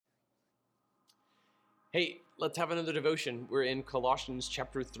Hey, let's have another devotion. We're in Colossians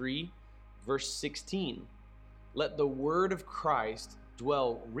chapter 3, verse 16. Let the word of Christ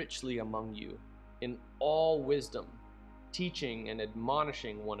dwell richly among you in all wisdom, teaching and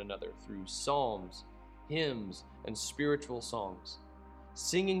admonishing one another through psalms, hymns, and spiritual songs,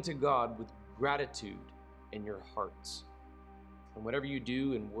 singing to God with gratitude in your hearts. And whatever you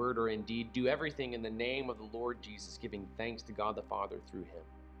do in word or in deed, do everything in the name of the Lord Jesus, giving thanks to God the Father through him.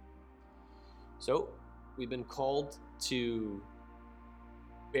 So, we've been called to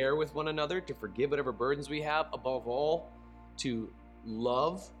bear with one another, to forgive whatever burdens we have, above all, to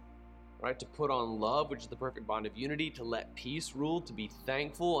love, right? To put on love, which is the perfect bond of unity, to let peace rule, to be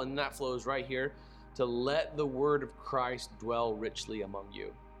thankful, and that flows right here, to let the word of Christ dwell richly among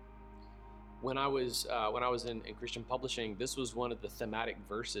you. When I was in Christian publishing, this was one of the thematic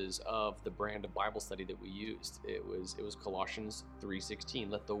verses of the brand of Bible study that we used. It was Colossians 3:16.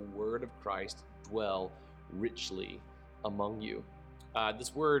 Let the word of Christ dwell richly among you.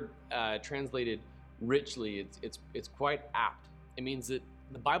 This word translated richly, it's quite apt. It means that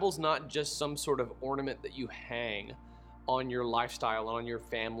the Bible's not just some sort of ornament that you hang on your lifestyle, on your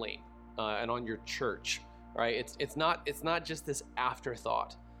family, and on your church, right? It's not just this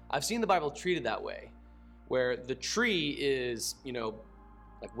afterthought. I've seen the Bible treated that way, where the tree is,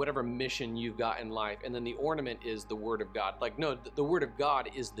 like whatever mission you've got in life, and then the ornament is the Word of God. Like, no, the Word of God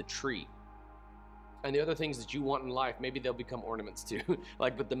is the tree. And the other things that you want in life, maybe they'll become ornaments too.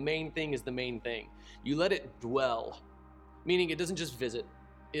 But the main thing is the main thing. You let it dwell, meaning it doesn't just visit,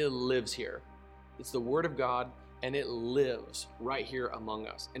 it lives here. It's the Word of God, and it lives right here among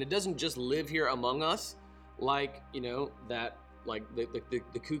us. And it doesn't just live here among us like, the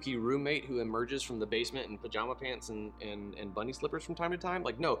kooky roommate who emerges from the basement in pajama pants and bunny slippers from time to time.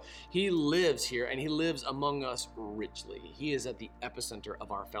 No, he lives here, and he lives among us richly. He is at the epicenter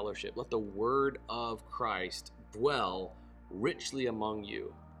of our fellowship. Let the word of Christ dwell richly among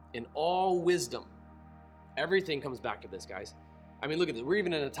you in all wisdom. Everything comes back to this, guys. I mean, look at this. We're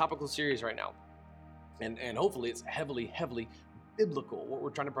even in a topical series right now, and hopefully it's heavily biblical. What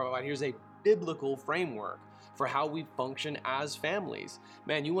we're trying to provide here is a biblical framework for how we function as families.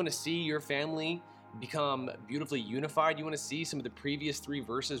 Man, you want to see your family become beautifully unified? You want to see some of the previous 3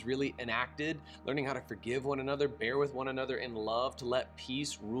 verses really enacted, learning how to forgive one another, bear with one another in love, to let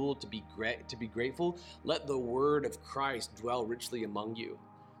peace rule, to be grateful. Let the word of Christ dwell richly among you.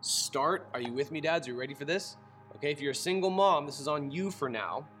 Are you with me, dads? Are you ready for this? Okay, if you're a single mom, this is on you for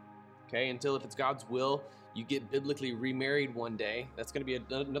now. Okay, until, if it's God's will, you get biblically remarried one day. That's going to be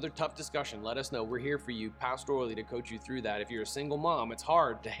another tough discussion. Let us know. We're here for you pastorally to coach you through that. If you're a single mom, it's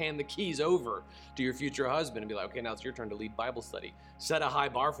hard to hand the keys over to your future husband and be like, okay, now it's your turn to lead Bible study. Set a high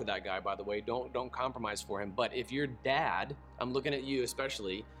bar for that guy, by the way. Don't compromise for him. But if you're dad, I'm looking at you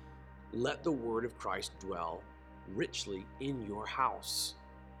especially, let the word of Christ dwell richly in your house.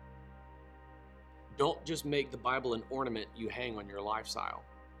 Don't just make the Bible an ornament you hang on your lifestyle.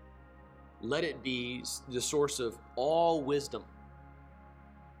 Let it be the source of all wisdom.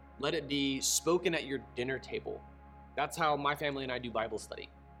 Let it be spoken at your dinner table. That's how my family and I do Bible study.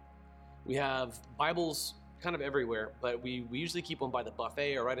 We have Bibles kind of everywhere, but we usually keep one by the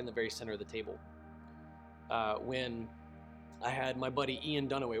buffet or right in the very center of the table. When I had my buddy Ian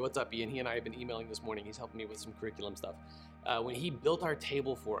Dunaway, what's up, Ian? He and I have been emailing this morning. He's helping me with some curriculum stuff. When he built our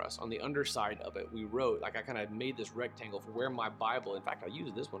table for us, on the underside of it, we wrote, I kind of made this rectangle for where my Bible, in fact, I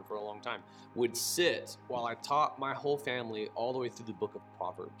used this one for a long time, would sit while I taught my whole family all the way through the book of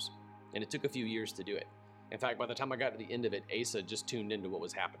Proverbs. And it took a few years to do it. In fact, by the time I got to the end of it, Asa just tuned into what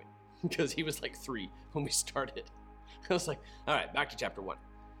was happening because he was like 3 when we started. I was like, all right, back to chapter 1.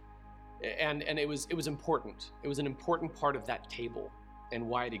 And it was important. It was an important part of that table and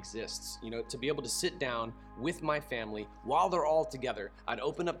why it exists. To be able to sit down with my family while they're all together. I'd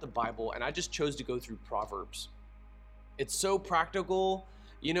open up the Bible and I just chose to go through Proverbs. It's so practical.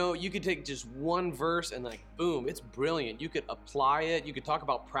 You could take just one verse and boom, it's brilliant. You could apply it. You could talk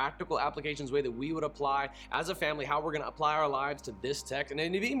about practical applications, the way that we would apply as a family, how we're going to apply our lives to this text. And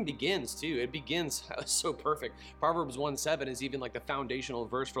it even begins too. It begins so perfect. Proverbs 1:7 is even the foundational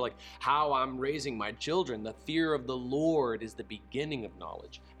verse for how I'm raising my children. The fear of the Lord is the beginning of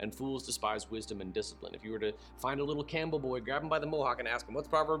knowledge, and fools despise wisdom and discipline. If you were to find a little Campbell boy, grab him by the mohawk and ask him, what's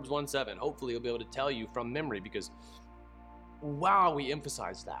Proverbs 1:7? Hopefully he'll be able to tell you from memory, because wow, we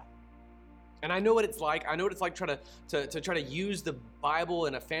emphasize that. And I know what it's like. I know what it's like try to use the Bible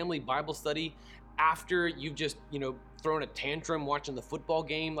in a family Bible study after you've just, thrown a tantrum watching the football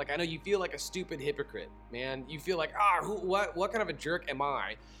game. I know you feel like a stupid hypocrite, man. You feel like, what kind of a jerk am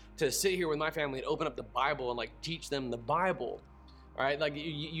I to sit here with my family and open up the Bible and teach them the Bible? All right, like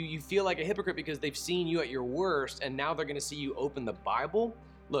you feel like a hypocrite because they've seen you at your worst, and now they're going to see you open the Bible.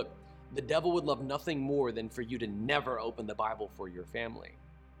 Look, the devil would love nothing more than for you to never open the Bible for your family.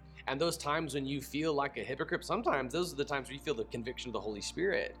 And those times when you feel like a hypocrite, sometimes those are the times where you feel the conviction of the Holy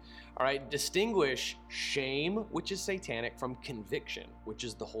Spirit. All right, distinguish shame, which is satanic, from conviction, which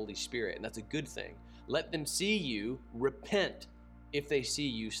is the Holy Spirit. And that's a good thing. Let them see you repent if they see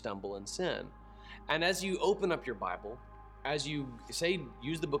you stumble in sin. And as you open up your Bible, as you say,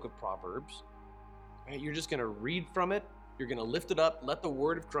 use the book of Proverbs, right, you're just going to read from it. You're going to lift it up. Let the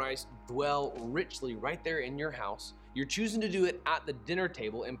word of Christ dwell richly right there in your house. You're choosing to do it at the dinner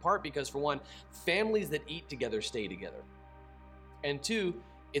table, in part because, for one, families that eat together stay together. And two,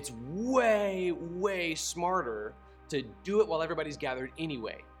 it's way, way smarter to do it while everybody's gathered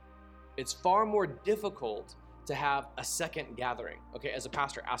anyway. It's far more difficult to have a second gathering. Okay, as a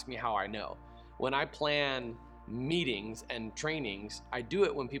pastor, ask me how I know. When I plan meetings and trainings, I do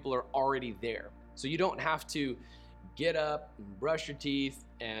it when people are already there. So you don't have to get up and brush your teeth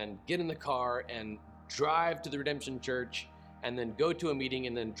and get in the car and drive to the Redemption Church and then go to a meeting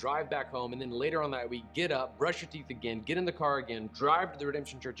and then drive back home, and then later on that week get up, brush your teeth again, get in the car again, drive to the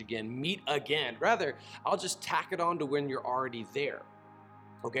Redemption Church again, meet again. Rather, I'll just tack it on to when you're already there.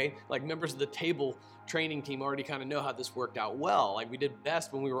 Okay, like members of the table training team already kind of know how this worked out well. Like we did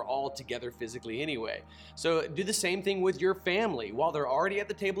best when we were all together physically anyway. So do the same thing with your family. While they're already at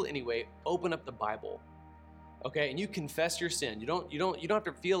the table anyway, open up the Bible. Okay, and you confess your sin. You don't have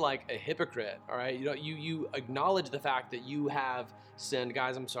to feel like a hypocrite. All right, you acknowledge the fact that you have sinned.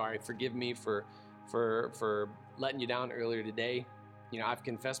 Guys, I'm sorry. Forgive me for letting you down earlier today. I've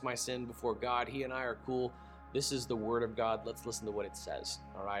confessed my sin before God. He and I are cool. This is the word of God. Let's listen to what it says.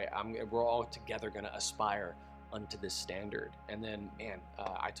 All right, we're all together going to aspire unto this standard. And then,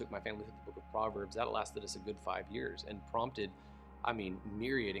 I took my family through the book of Proverbs. That lasted us a good 5 years and prompted,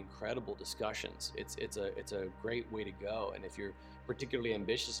 myriad incredible discussions. It's a great way to go. And if you're particularly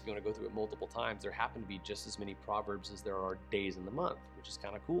ambitious, if you want to go through it multiple times, there happen to be just as many Proverbs as there are days in the month, which is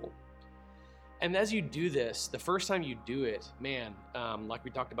kind of cool. And as you do this, the first time you do it, like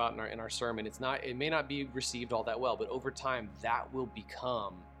we talked about in our sermon, it may not be received all that well, but over time that will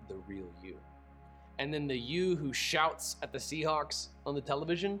become the real you. And then the you who shouts at the Seahawks on the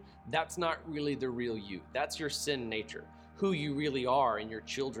television, that's not really the real you. That's your sin nature. Who you really are in your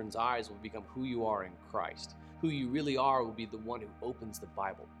children's eyes will become who you are in Christ. Who you really are will be the one who opens the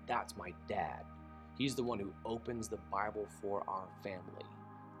Bible. That's my dad. He's the one who opens the Bible for our family.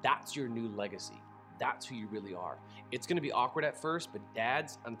 That's your new legacy. That's who you really are. It's going to be awkward at first, but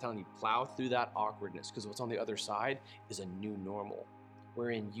dads, I'm telling you, plow through that awkwardness, because what's on the other side is a new normal,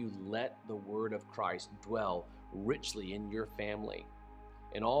 wherein you let the word of Christ dwell richly in your family.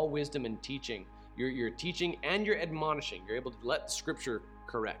 In all wisdom and teaching, you're teaching and you're admonishing. You're able to let the scripture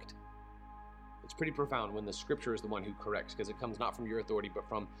correct. It's pretty profound when the scripture is the one who corrects, because it comes not from your authority, but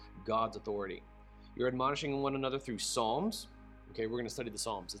from God's authority. You're admonishing one another through Psalms. Okay, we're going to study the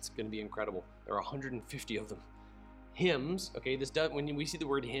Psalms. It's going to be incredible. There are 150 of them. Hymns. Okay, when we see the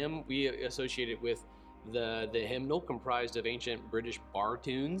word hymn, we associate it with the hymnal, comprised of ancient British bar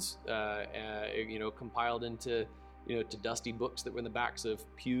tunes, compiled into to dusty books that were in the backs of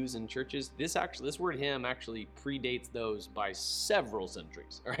pews in churches. This word hymn actually predates those by several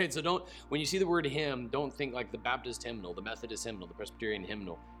centuries. All right, so when you see the word hymn, don't think like the Baptist hymnal, the Methodist hymnal, the Presbyterian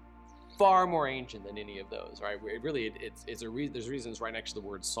hymnal. Far more ancient than any of those, right? There's reasons right next to the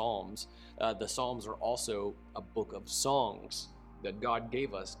word Psalms. The Psalms are also a book of songs that God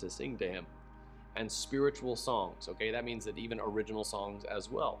gave us to sing to Him, and spiritual songs. Okay, that means that even original songs as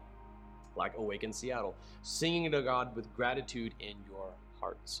well, like Awaken Seattle, singing to God with gratitude in your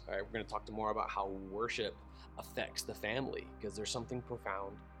hearts. All right, we're going to talk more about how worship affects the family, because there's something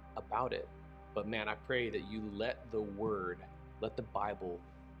profound about it. But man, I pray that you let the Bible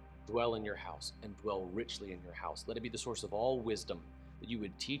dwell in your house and dwell richly in your house. Let it be the source of all wisdom, that you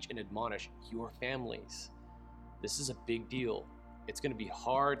would teach and admonish your families. This is a big deal. It's going to be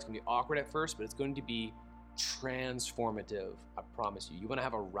hard. It's going to be awkward at first, but it's going to be transformative. I promise you. You want to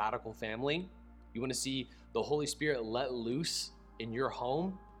have a radical family? You want to see the Holy Spirit let loose in your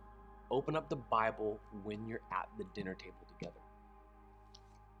home? Open up the Bible when you're at the dinner table together.